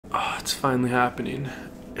It's finally happening.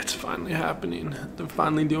 It's finally happening. They're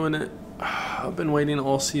finally doing it. I've been waiting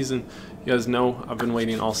all season. You guys know I've been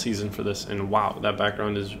waiting all season for this, and wow, that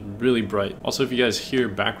background is really bright. Also, if you guys hear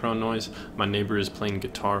background noise, my neighbor is playing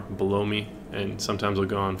guitar below me, and sometimes it'll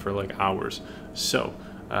go on for like hours. So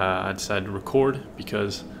I decided to record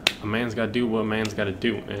because a man's got to do what a man's got to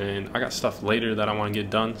do, and I got stuff later that I want to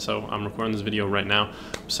get done, so I'm recording this video right now.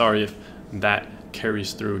 I'm sorry if that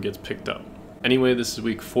carries through, gets picked up. Anyway, this is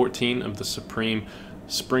week 14 of the Supreme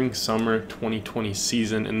Spring Summer 2020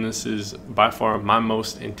 season, and this is by far my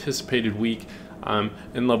most anticipated week. I'm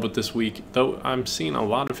in love with this week, though I'm seeing a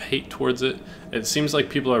lot of hate towards it. It seems like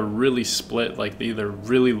people are really split, like they either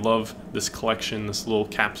really love this collection, this little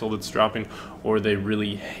capsule that's dropping, or they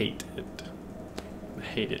really hate it.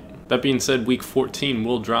 That being said, week 14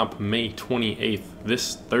 will drop May 28th,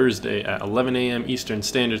 this Thursday at 11 a.m. Eastern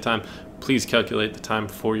Standard Time. Please calculate the time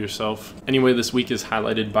for yourself. Anyway, this week is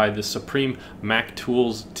highlighted by the Supreme Mac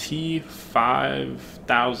Tools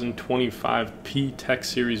T5025P Tech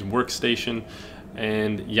Series workstation.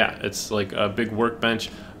 And yeah, it's like a big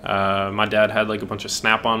workbench. My dad had like a bunch of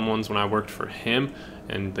snap-on ones when I worked for him,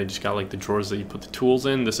 and they just got like the drawers that you put the tools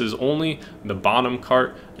in. This is only the bottom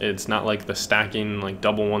cart. It's not like the stacking like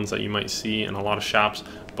double ones that you might see in a lot of shops.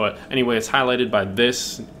 But anyway, it's highlighted by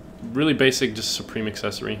this really basic, just Supreme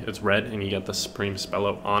accessory. It's red and you get the Supreme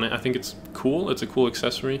spello on it. I think it's cool. It's a cool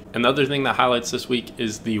accessory. And the other thing that highlights this week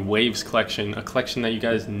is the Waves collection, a collection that you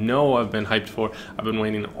guys know I've been hyped for. I've been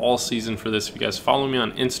waiting all season for this. If you guys follow me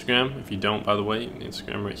on Instagram, if you don't, by the way,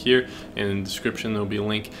 Instagram right here, and in the description there'll be a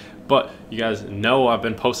link. But you guys know I've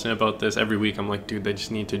been posting about this every week. I'm like, dude, they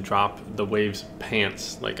just need to drop the Waves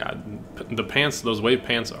pants. Like the pants, those Wave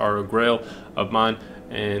pants are a grail of mine.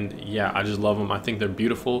 And yeah, I just love them. I think they're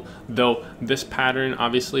beautiful. Though this pattern,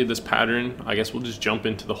 obviously this pattern, I guess we'll just jump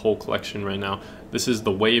into the whole collection right now. This is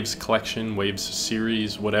the Waves collection, Waves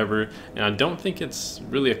series, whatever. And I don't think it's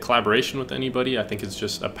really a collaboration with anybody. I think it's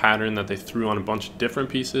just a pattern that they threw on a bunch of different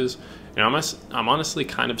pieces. And I'm honestly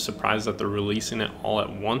kind of surprised that they're releasing it all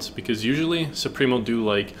at once, because usually Supreme will do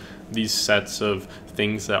like these sets of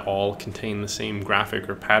things that all contain the same graphic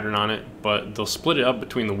or pattern on it, but they'll split it up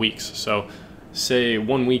between the weeks. So say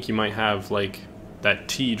one week you might have like that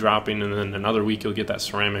tea dropping, and then another week you'll get that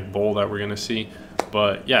ceramic bowl that we're gonna see.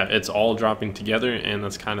 But yeah, it's all dropping together, and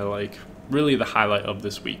that's kind of like really the highlight of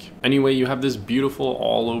this week. Anyway, you have this beautiful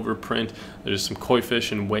all over print. There's some koi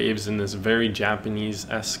fish and waves in this very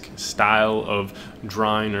Japanese-esque style of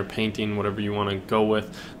drawing or painting, whatever you want to go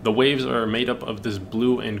with. The waves are made up of this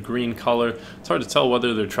blue and green color. It's hard to tell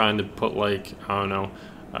whether they're trying to put like, I don't know,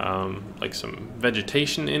 like some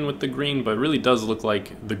vegetation in with the green, but it really does look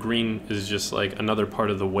like the green is just like another part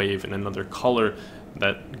of the wave and another color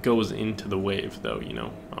that goes into the wave, though, you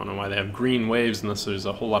know. I don't know why they have green waves unless there's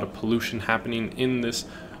a whole lot of pollution happening in this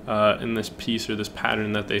piece or this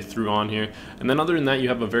pattern that they threw on here. And then other than that, you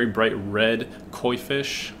have a very bright red koi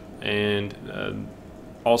fish, and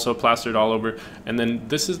also plastered all over. And then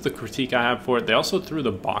this is the critique I have for it. They also threw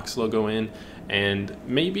the box logo in, and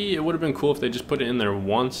maybe it would have been cool if they just put it in there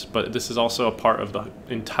once, but this is also a part of the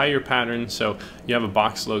entire pattern. So you have a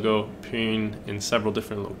box logo appearing in several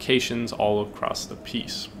different locations all across the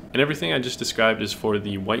piece. And everything I just described is for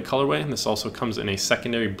the white colorway, and this also comes in a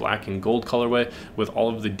secondary black and gold colorway, with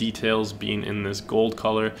all of the details being in this gold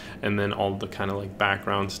color, and then all the kind of like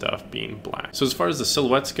background stuff being black. So as far as the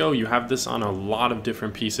silhouettes go, you have this on a lot of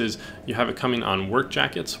different pieces. You have it coming on work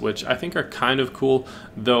jackets, which I think are kind of cool,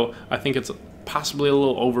 though I think it's possibly a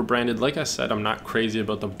little over branded. Like I said, I'm not crazy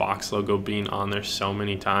about the box logo being on there so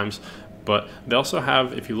many times. But they also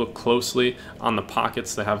have, if you look closely on the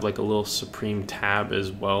pockets, they have like a little Supreme tab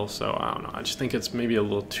as well. So I don't know, I just think it's maybe a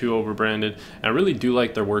little too over branded. And I really do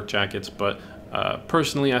like their work jackets, but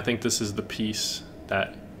personally I think this is the piece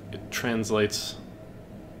that it translates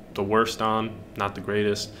the worst on, not the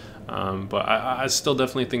greatest. But I still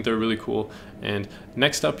definitely think they're really cool. And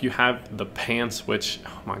next up you have the pants, which,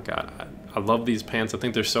 oh my god, I love these pants. I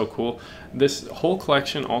think they're so cool. This whole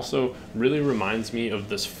collection also really reminds me of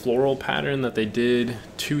this floral pattern that they did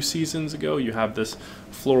 2 seasons ago. You have this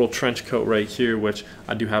floral trench coat right here, which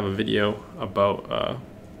I do have a video about.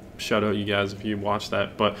 Shout out you guys if you watch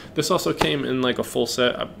that. But this also came in like a full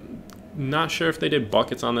set. Not sure if they did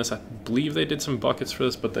buckets on this. I believe they did some buckets for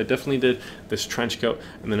this, but they definitely did this trench coat,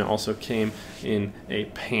 and then it also came in a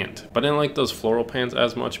pant. But I didn't like those floral pants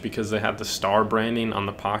as much because they had the star branding on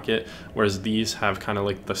the pocket, whereas these have kind of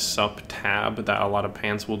like the sup tab that a lot of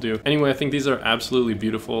pants will do. Anyway, I think these are absolutely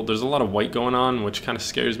beautiful. There's a lot of white going on, which kind of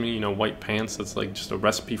scares me, you know, white pants, that's like just a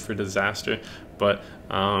recipe for disaster. but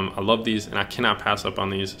I love these and I cannot pass up on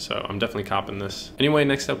these, so I'm definitely copping this. Anyway,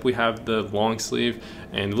 next up we have the long sleeve,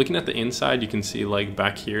 and looking at the inside you can see like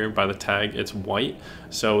back here by the tag it's white,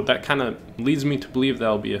 so that kind of leads me to believe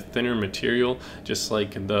that'll be a thinner material, just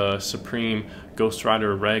like the Supreme Ghost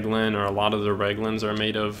Rider raglan, or a lot of the raglans are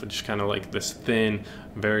made of, just kind of like this thin,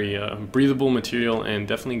 very breathable material, and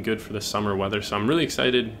definitely good for the summer weather. So I'm really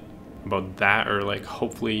excited about that, or like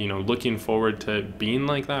hopefully, you know, looking forward to being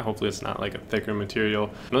like that. Hopefully it's not like a thicker material.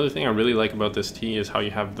 Another thing I really like about this tee is how you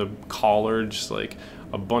have the collar, just like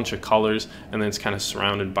a bunch of colors, and then it's kind of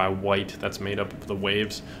surrounded by white that's made up of the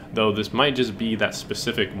waves, though this might just be that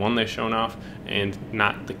specific one they've shown off and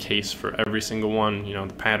not the case for every single one. You know,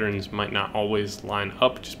 the patterns might not always line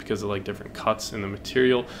up just because of like different cuts in the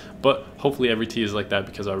material, but hopefully every tee is like that,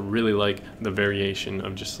 because I really like the variation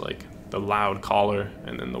of just like the loud collar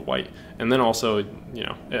and then the white, and then also, you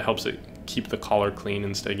know, it helps it keep the collar clean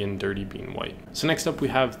instead of getting dirty being white. So next up we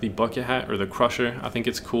have the bucket hat, or the crusher. I think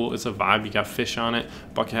it's cool. It's a vibe. You got fish on it.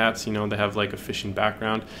 Bucket hats, you know, they have like a fishing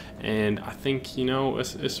background, and I think, you know,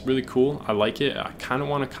 it's really cool. I like it. I kind of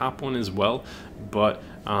want to cop one as well, but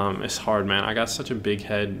it's hard, man. I got such a big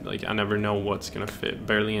head, like I never know what's gonna fit.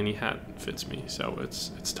 Barely any hat fits me, so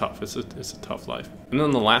it's tough. It's a tough life. And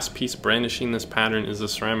then the last piece brandishing this pattern is the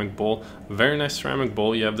ceramic bowl. Very nice ceramic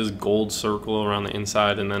bowl. You have this gold circle around the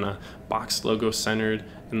inside, and then a box logo centered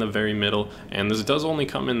in the very middle, and this does only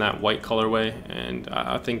come in that white colorway, and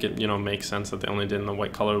I think it, you know, makes sense that they only did in the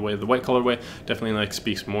white colorway. The white colorway definitely like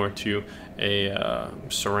speaks more to a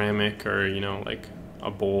ceramic, or, you know, like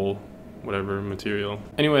a bowl, whatever material.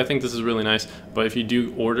 Anyway, I think this is really nice, but if you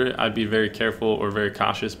do order it, I'd be very careful or very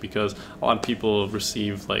cautious, because a lot of people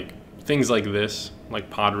receive like things like this, like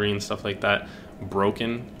pottery and stuff like that,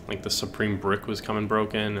 broken. Like the Supreme brick was coming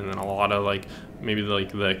broken, and then a lot of like maybe like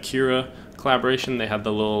the Kira collaboration, they had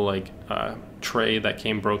the little like tray that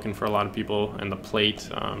came broken for a lot of people, and the plate,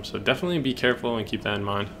 so definitely be careful and keep that in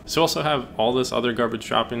mind. So also have all this other garbage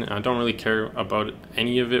dropping, and I don't really care about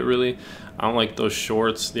any of it really. I don't like those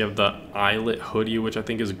shorts. They have the eyelet hoodie, which I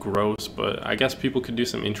think is gross, but I guess people could do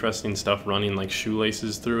some interesting stuff running like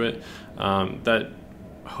shoelaces through it. That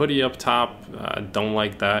hoodie up top, don't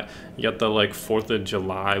like that. You got the like 4th of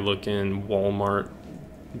July looking Walmart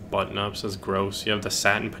button-ups, that's gross. You have the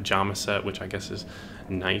satin pajama set, which I guess is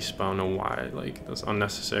nice, but I don't know why, like that's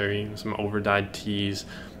unnecessary. Some over-dyed tees,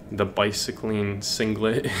 the bicycling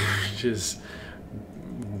singlet which is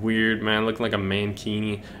weird, man, looking like a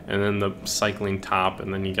mankini, and then the cycling top,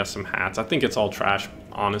 and then you got some hats. I think it's all trash,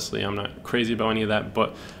 honestly. I'm not crazy about any of that,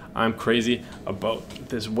 but I'm crazy about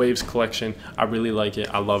this Waves collection. I really like it.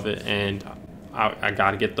 I love it, and I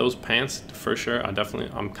gotta get those pants for sure.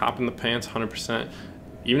 I'm copping the pants 100%.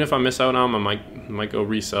 Even if I miss out on them, I might go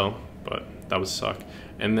resell, but that would suck.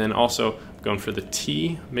 And then also going for the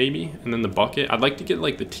tee maybe, and then the bucket. I'd like to get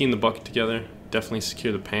like the tee and the bucket together. Definitely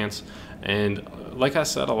secure the pants. And like I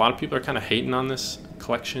said, a lot of people are kind of hating on this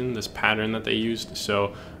collection, this pattern that they used.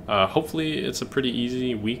 So hopefully it's a pretty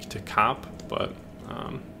easy week to cop, but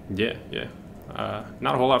yeah.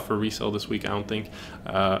 Not a whole lot for resale this week, I don't think.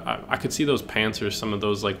 I could see those pants or some of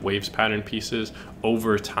those like Waves pattern pieces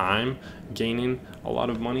over time gaining a lot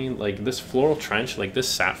of money. Like this floral trench, like this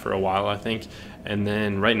sat for a while, I think, and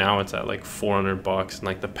then right now it's at like $400, and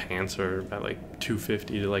like the pants are at like $250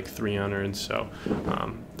 to like $300. So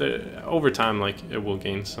over time, like it will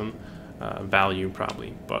gain some value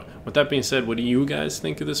probably. But with that being said, what do you guys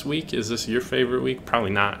think of this week? Is this your favorite week?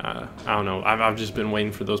 Probably not. I don't know. I've just been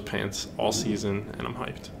waiting for those pants all season, and I'm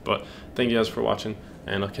hyped. But thank you guys for watching,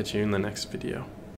 and I'll catch you in the next video.